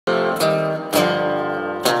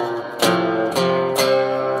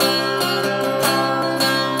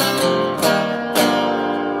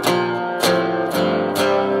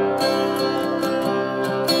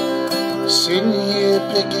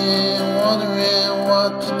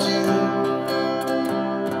what to do.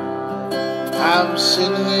 I'm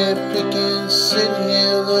sitting here picking, sitting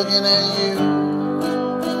here looking at you.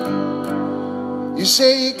 You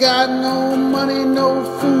say you got no money, no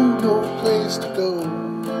food, no place to go.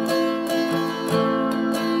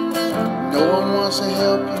 No one wants to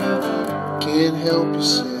help you, can't help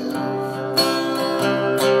yourself.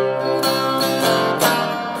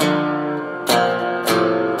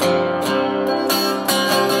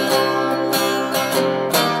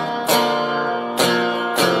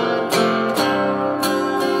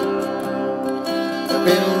 I've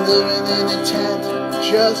been living in a tent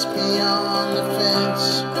just beyond the fence.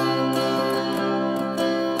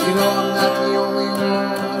 You know I'm not the only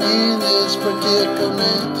one in this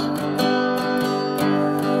predicament.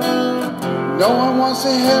 No one wants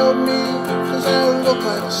to help me, cause I look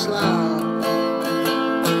like a slob.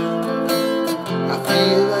 I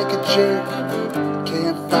feel like a jerk,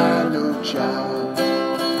 can't find no job.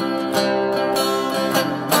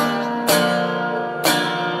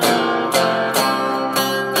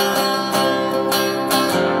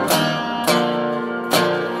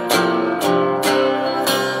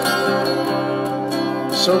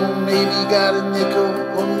 So maybe you got a nickel,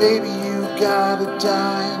 or maybe you got a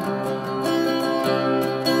dime.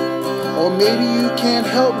 Or maybe you can't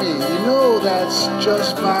help me, you know that's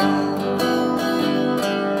just fine.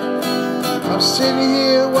 I'm sitting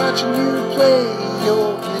here watching you play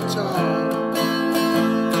your guitar.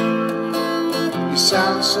 You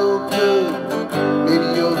sound so good, maybe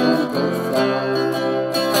you're gonna go far.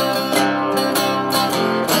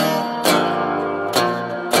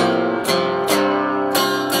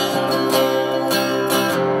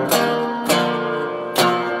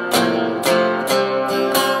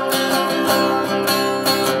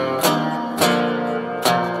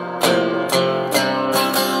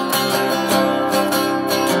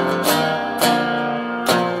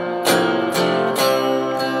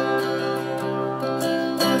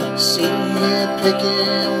 Sitting here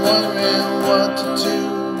picking, wondering what to do.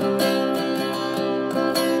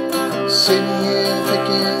 Sitting here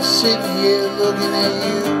picking, sitting here looking at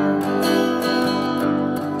you.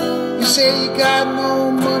 You say you got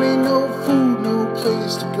no money, no food, no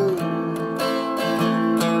place to go.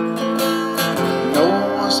 No one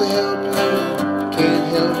wants to help you, can't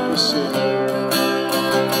help yourself.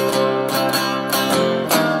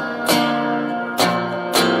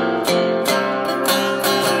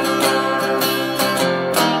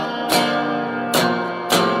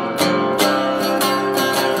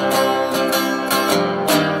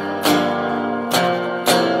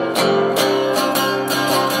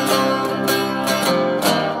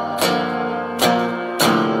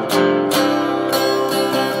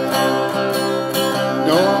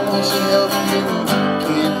 No one wants to help you,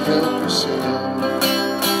 can't help yourself.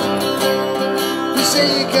 You say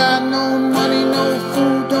you got no money, no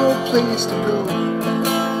food, no place to go.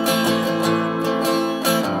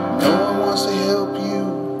 No one wants to help you,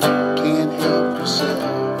 can't help yourself.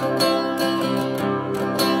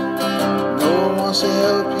 No one wants to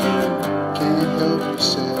help you, can't help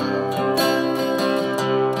yourself.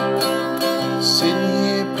 Sitting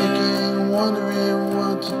here picking, wondering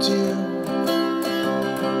what to do.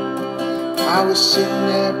 I was sitting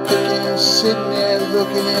there picking, sitting there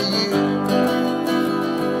looking at you.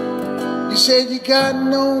 You said you got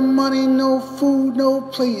no money, no food, no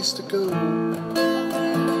place to go.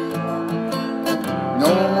 No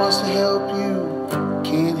one wants to help you,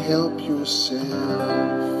 can't help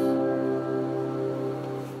yourself.